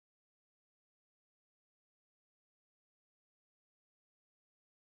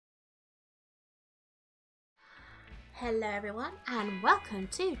Hello everyone and welcome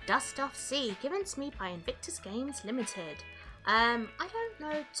to Dustoff Z, given to me by Invictus Games Limited. I don't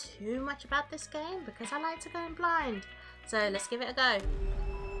know too much about this game because I like to go in blind, so let's give it a go.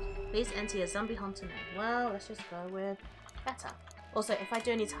 Please enter your zombie hunter name. Well, let's just go with Kata. Also, if I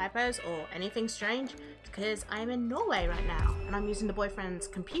do any typos or anything strange, it's because I'm in Norway right now and I'm using the boyfriend's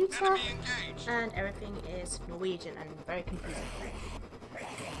computer and everything is Norwegian and very confusing.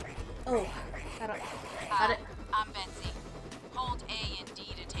 Oh, got it. I'm Betsy. Hold A and D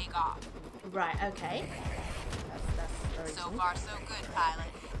to take off. Right, okay. That's so far so good, pilot.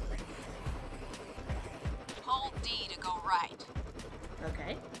 Hold D to go right.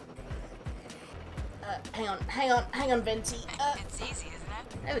 Okay. Hang on, Venti. It's easy, isn't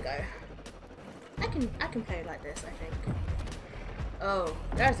it? There we go. I can play like this, I think. Oh,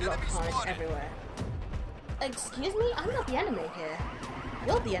 there's a lot of carnage everywhere. Excuse me? I'm not the enemy here.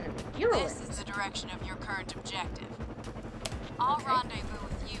 You're the enemy. You're always. This is the direction of your current objective. I'll rendezvous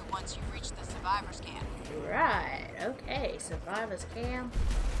with you once you've reached the survivors camp. Right, okay. Survivors camp.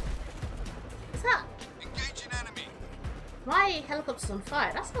 What's that? Engage an enemy. My helicopter's on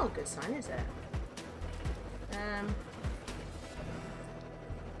fire. That's not a good sign, is it?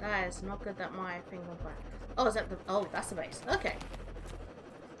 Guys, not good that my thing's on fire. Oh, is that the? Oh, that's the base. Okay.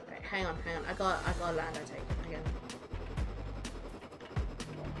 Right, hang on. I gotta land. I take it again.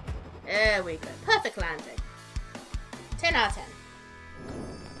 There we go. Perfect landing. 10 out of 10.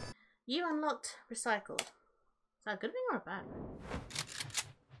 You unlocked recycled. Is that a good thing or a bad thing?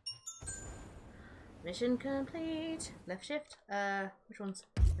 Mission complete. Left shift. Which one's?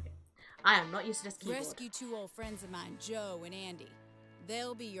 Okay. I am not used to this keyboard. Rescue two old friends of mine, Joe and Andy.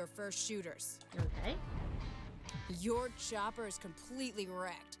 They'll be your first shooters. Okay. Your chopper is completely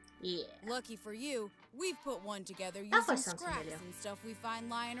wrecked. Yeah. Lucky for you, we've put one together That using voice sounds scraps familiar. and stuff we find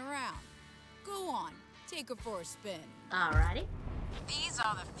lying around. Go on, take her for a spin. Alrighty. These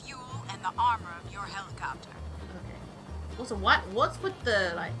are the fuel and the armor of your helicopter. Okay. Also, what's with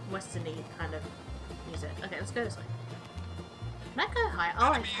the like westerny kind of music? Okay, let's go this way. Can I go higher?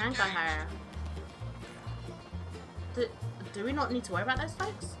 Oh, I can go higher. Do we not need to worry about those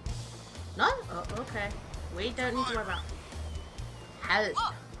folks? No? Oh, okay. We don't need to worry about. How?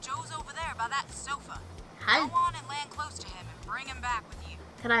 Look, Joe's over there by that sofa. How? Go on and land close to him and bring him back with you.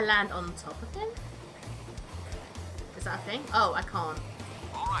 Can I land on top of him? Is that a thing? Oh, I can't.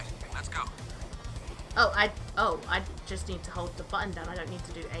 All right, let's go. Oh, I just need to hold the button down. I don't need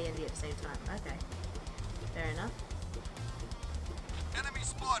to do A and D at the same time. Okay. Fair enough. Enemy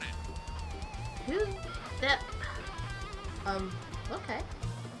spotted. Who? That? Okay.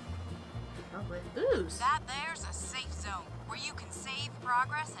 Oh, with ooze. That there's a safe zone where you can save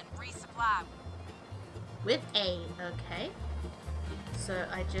progress and resupply. With A, okay. So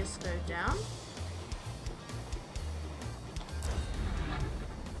I just go down.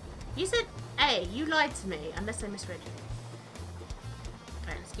 You said A, you lied to me, unless I misread you.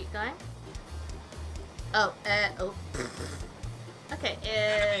 Alright, let's keep going. Oh, okay,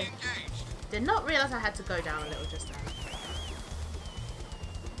 Enemy engaged. did not realize I had to go down a little just then.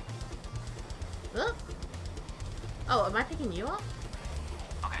 Oh, am I picking you up?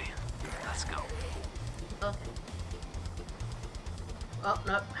 Okay, let's go. Okay. Oh,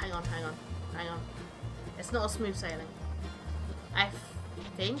 no, hang on. It's not a smooth sailing. I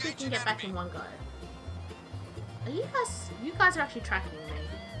think we can get back in one go. Are you guys are actually tracking me.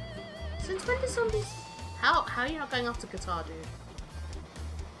 Since when do zombies... How are you not going after Kata, dude?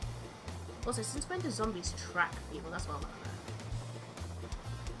 Also, since when do zombies track people? That's what I want to know.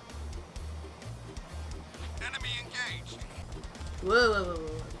 Enemy engaged. Whoa.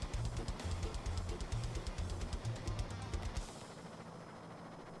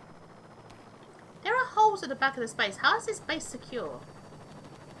 There are holes at the back of the base. How is this base secure?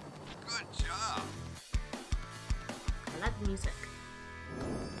 Good job. I like the music.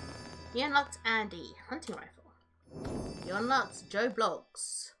 You unlocked Andy, hunting rifle. You unlocked Joe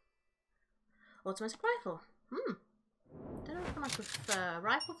Bloggs, automatic rifle. Don't know if I prefer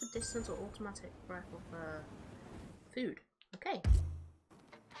rifle for distance or automatic rifle for food. Okay.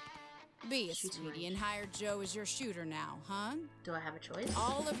 Be a sweetie and hire Joe as your shooter now, huh? Do I have a choice?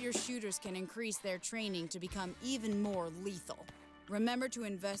 All of your shooters can increase their training to become even more lethal. Remember to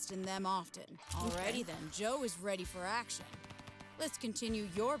invest in them often. Alrighty then, Joe is ready for action. Let's continue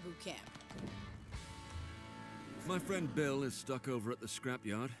your boot camp. My friend Bill is stuck over at the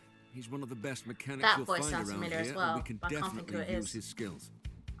scrapyard. He's one of the best mechanics That you'll voice find sounds around familiar here, as well, and we can but I can't think who definitely it use is. his skills.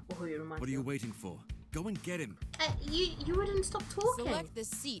 Or who he reminds What are me you of. waiting for? Go and get him. You wouldn't stop talking. Select the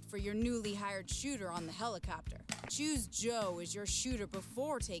seat for your newly hired shooter on the helicopter. Choose Joe as your shooter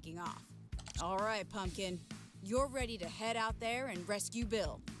before taking off. Alright, Pumpkin. You're ready to head out there and rescue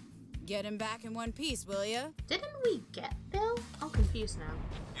Bill. Get him back in one piece, will ya? Didn't we get Bill? I'm confused now.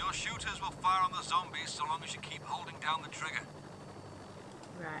 Your shooters will fire on the zombies so long as you keep holding down the trigger.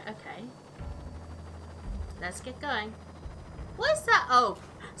 Right, okay. Let's get going. What is that? Oh,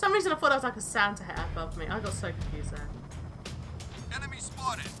 for some reason I thought that was like a Santa hat above me. I got so confused there. Enemy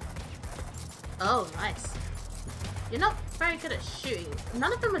spotted. Oh, nice. You're not very good at shooting.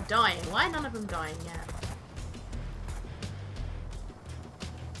 None of them are dying. Why are none of them dying yet?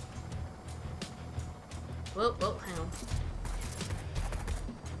 Whoa, whoa, hang on.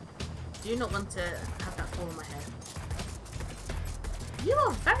 Do not want to have that fall on my head. You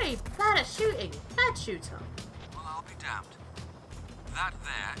are very bad at shooting. Bad shooter. Well, I'll be damned. That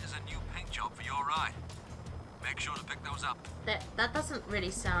there is a new paint job for your ride. Make sure to pick those up. That doesn't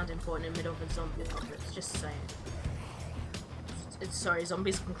really sound important in the middle of a zombie apocalypse, just saying. Sorry,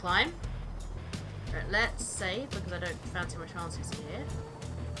 zombies can climb. Right, let's save because I don't fancy my chances here.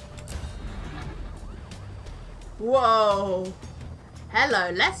 Whoa!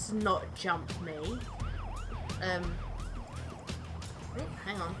 Hello, let's not jump me. Oh,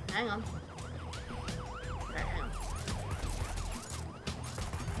 hang on, hang on. Right, hang on.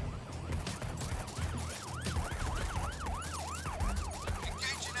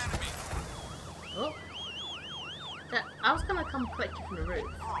 Engage an enemy. Oh. I was gonna come collect you from the roof.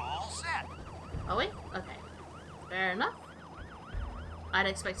 We're all set. Are we? Okay. Fair enough. I'd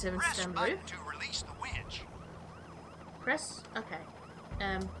expect him to Press stay on the button roof. to release the winch. Press? Okay.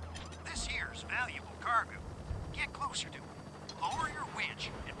 This here's valuable cargo. Get closer to it. Lower your winch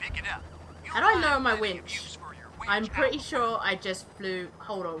and pick it up. You'll How do I find lower my plenty of winch? use for your winch I'm pretty out. sure I just flew.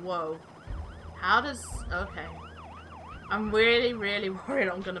 Hold on, whoa. How does. Okay. I'm really, really worried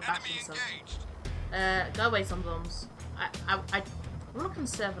I'm gonna bash Enemy into engaged. Go away, some bombs. I want to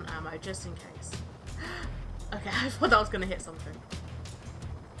conserve an ammo just in case. Okay, I thought that was gonna hit something.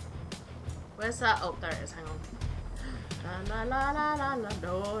 Where's that? Oh, there it is. Hang on. La la la la la.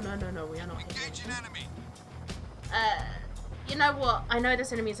 No, no, no, no. We are not hitting. Engage an enemy. You know what? I know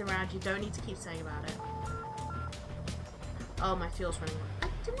there's enemies around. You don't need to keep saying about it. Oh, my fuel's running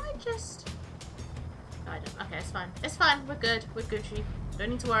out. Didn't I just? No, I don't. Okay, it's fine. It's fine. We're good. We're Gucci. Don't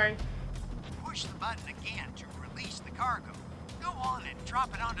need to worry. Push the button again to release the cargo. Go on and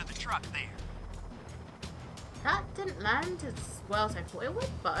drop it onto the truck there. That didn't land as well as I thought it would,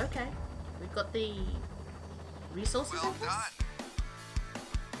 but okay. We've got the resources. Well I guess. done.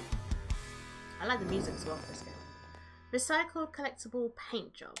 I like the music as well for this game. Recycled collectible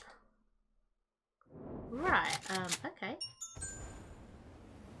paint job. Right, okay.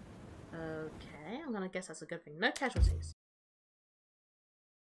 Okay, I'm gonna guess that's a good thing. No casualties.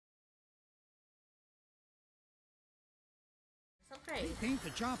 That's not great. Paint the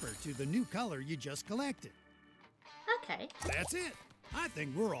chopper to the new color you just collected. Okay. That's it. I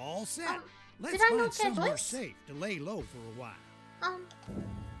think we're all set. Let's did I find not get somewhere voice? safe to lay low for a while.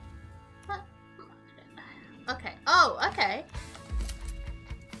 What? Okay. Oh, okay.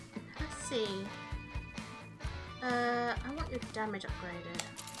 Let's see. I want your damage upgraded.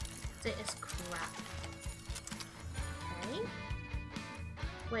 It is crap. Okay.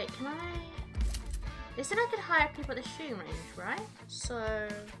 Wait, can I? They said I could hire people at the shooting range, right? So.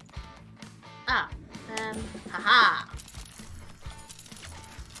 Haha.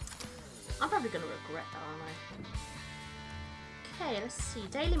 I'm probably gonna regret that, aren't I? Okay, let's see.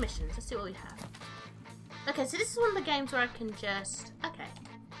 Daily missions. Let's see what we have. Okay, so this is one of the games where I can just... Okay.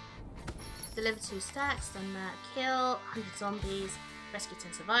 Deliver 2 stacks, done that. Kill 100 zombies. Rescue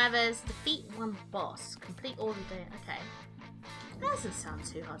 10 survivors. Defeat 1 boss. Complete all the day. Okay. That doesn't sound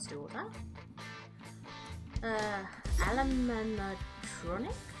too hard to do all that.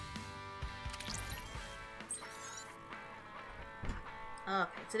 Animatronic?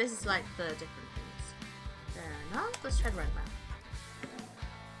 Okay, so this is like the different things. Fair enough. Let's try the roadmap.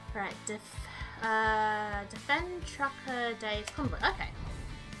 Right, defend Trucker Dayz Convoy. Okay,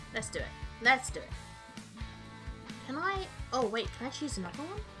 let's do it. Let's do it. Can I? Oh wait, can I choose another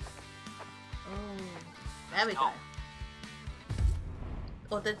one? Oh, there we go.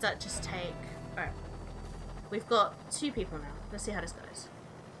 Or did that just take? Alright, we've got 2 people now. Let's see how this goes.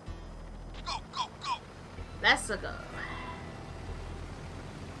 Go, go, go. Let's go.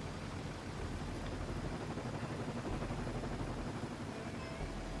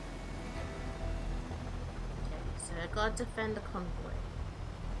 So I gotta defend the convoy.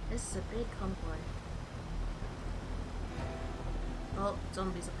 This is a big convoy. Oh,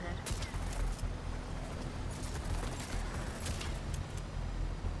 zombies up ahead.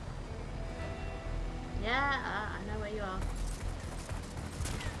 Yeah, I know where you are.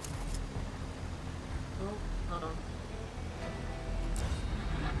 Oh,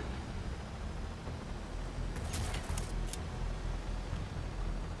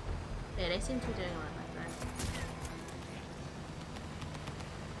 Yeah, they seem to be doing alright like that.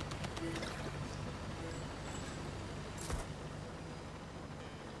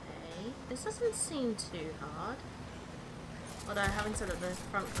 Okay, this doesn't seem too hard. Although having said that the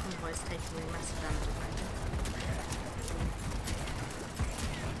front convoy is taking really massive damage already.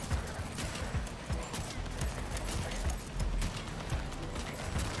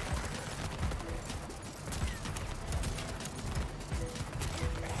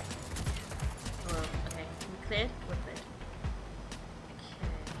 Well, okay, we cleared? We're cleared. Okay.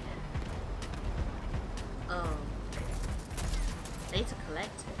 Oh. Data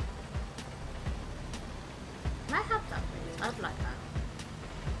collected. Can I have that, please? I'd like that.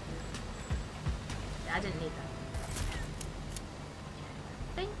 Yeah, I didn't need that.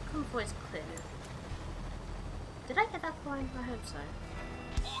 I think convoy's clear. Did I get that point? I hope so.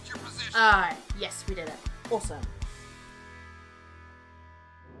 Hold your position. Alright, yes, we did it. Awesome.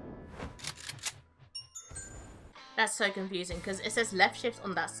 That's so confusing because it says left shift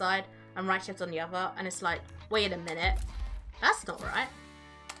on that side and right shift on the other, and it's like, wait a minute. That's not right.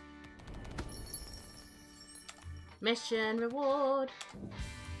 Mission reward.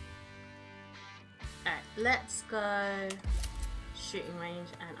 Alright, let's go shooting range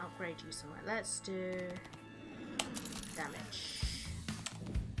and upgrade you somewhere. Let's do damage.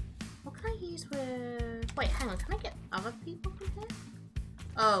 What can I use with... Wait, hang on. Can I get other people from here?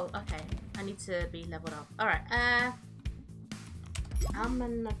 Oh, okay. I need to be leveled up. Alright,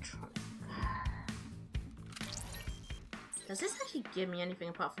 Animatronic. Does this actually give me anything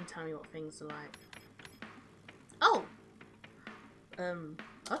apart from telling me what things are like? Oh!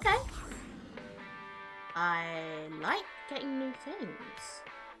 Okay. I like getting new things.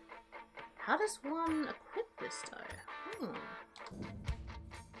 How does one equip this though?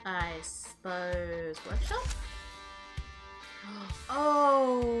 I suppose workshop?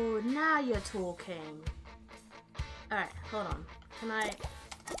 Oh, now you're talking. Alright, hold on. Can I...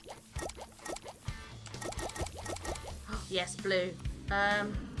 Yes, blue.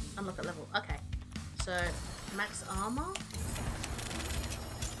 Unlock at level. Okay. So, max armor.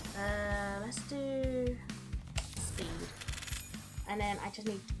 Let's do speed. And then I just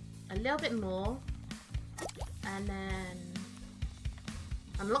need a little bit more. And then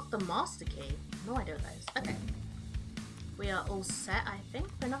unlock the master key. No idea what that is. Okay. We are all set, I think,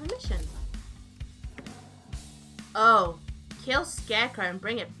 for another mission. Oh. Kill Scarecrow and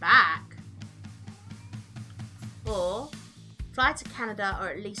bring it back. Or fly to Canada, or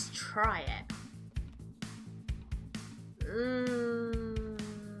at least try it.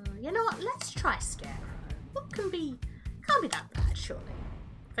 You know what? Let's try Scarecrow. What can't be that bad, surely.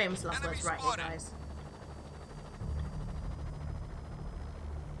 Famous last words right here, guys.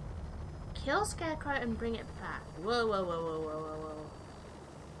 Kill Scarecrow and bring it back. Whoa, whoa, whoa, whoa, whoa, whoa, whoa.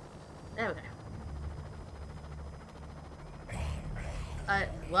 There we go.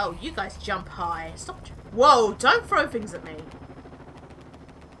 Whoa, you guys jump high. Stop. Whoa, don't throw things at me.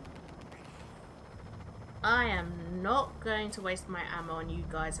 I am not going to waste my ammo on you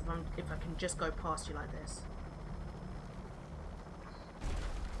guys if I can just go past you like this.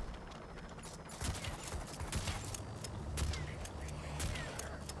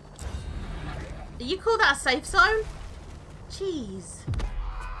 You call that a safe zone? Jeez.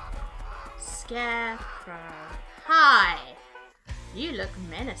 Scarecrow. Hi. You look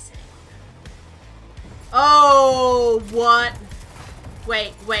menacing. Oh, what?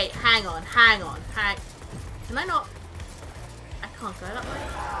 Wait, hang on. Can I not? I can't go that way.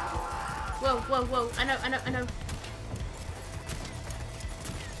 Whoa. I know.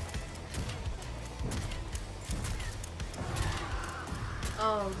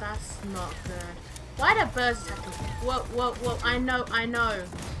 Oh, that's not good. Why are birds attacking? Whoa. I know.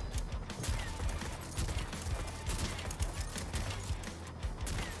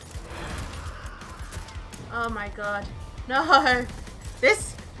 Oh my god. No!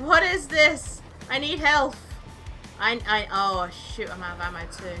 What is this? I need health. Oh shoot, I'm out of ammo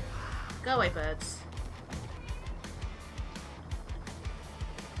too. Go away, birds.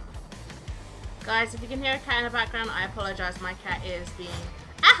 Guys, if you can hear a cat in the background, I apologize. My cat is being...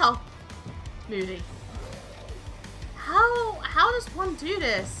 Ow! Moody. How does one do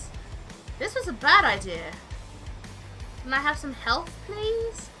this? This was a bad idea. Can I have some health,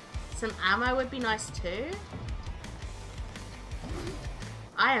 please? Some ammo would be nice too.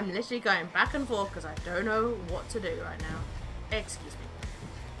 I am literally going back and forth because I don't know what to do right now. Excuse me.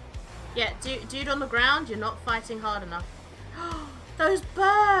 Yeah, dude on the ground, you're not fighting hard enough. Those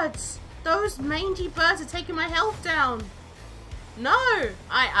birds! Those mangy birds are taking my health down. No!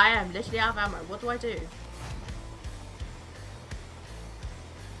 I am literally out of ammo. What do I do?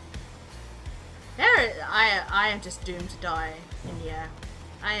 I am just doomed to die in the air.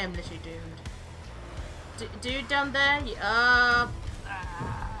 I am literally doomed. Dude down there,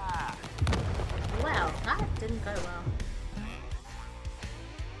 well, that didn't go well.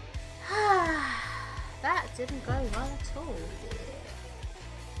 That didn't go well at all.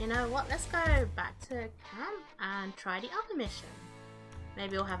 You know what? Let's go back to camp and try the other mission.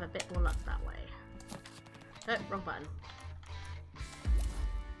 Maybe we'll have a bit more luck that way. Oh, wrong button.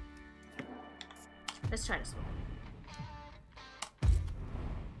 Let's try this one.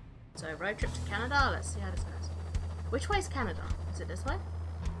 So, road trip to Canada. Let's see how this goes. Which way is Canada? Is it this way?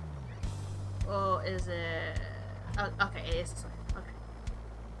 Or is it... Oh, okay, it is this way. Okay.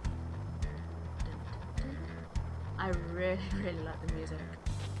 I really, really like the music.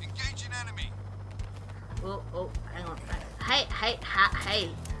 Engage an enemy. Oh, hang on. Hey.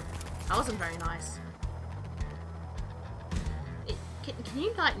 That wasn't very nice. Can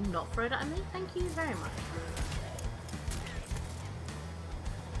you, like, not throw that at me? Thank you very much.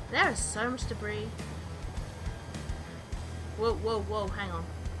 There is so much debris. Whoa, hang on.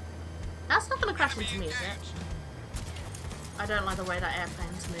 That's not gonna crash into me, is it? I don't like the way that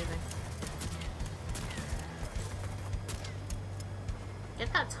airplane's moving.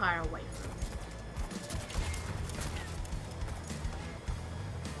 Get that tire away from me.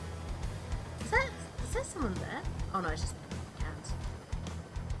 Is there someone there? Oh no, it's just cans.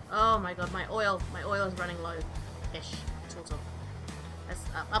 Oh my god, my oil is running low-ish, sort of. Let's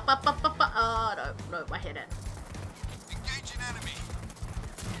up. Oh no, I hit it. Engage an enemy.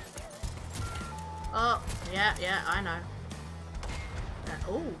 Oh, yeah, I know.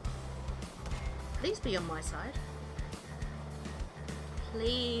 Oh, please be on my side.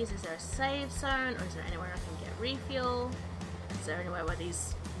 Please, is there a save zone, or is there anywhere I can get refuel? Is there anywhere where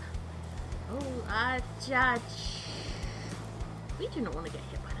these... Oh, judge. We do not want to get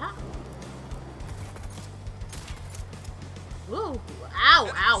hit by that. Whoa,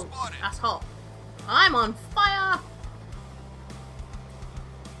 ow, that's hot. I'm on fire!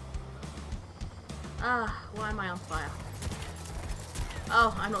 Why am I on fire?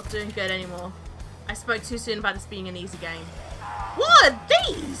 Oh, I'm not doing good anymore. I spoke too soon about this being an easy game. What are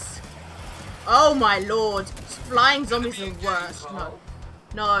these? Oh my lord. Flying zombies are the worst.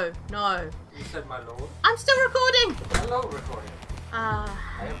 No. You said my lord? I'm still recording! Hello, recording. I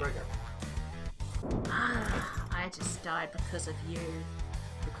am Breaker. I just died because of you.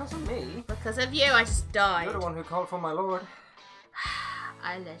 Because of me? Because of you, I just died. You're the one who called for my lord.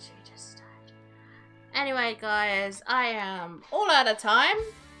 I literally just died. Anyway, guys, I am all out of time.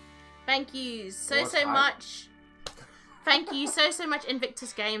 Thank you so much. Thank you so much,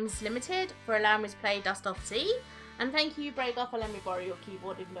 Invictus Games Limited, for allowing me to play Dustoff Z. And thank you, Breaker, for letting me borrow your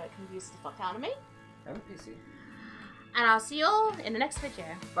keyboard, even though it confuses the fuck out of me. I'm a PC. And I'll see you all in the next video.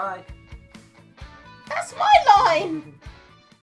 Bye. That's my line!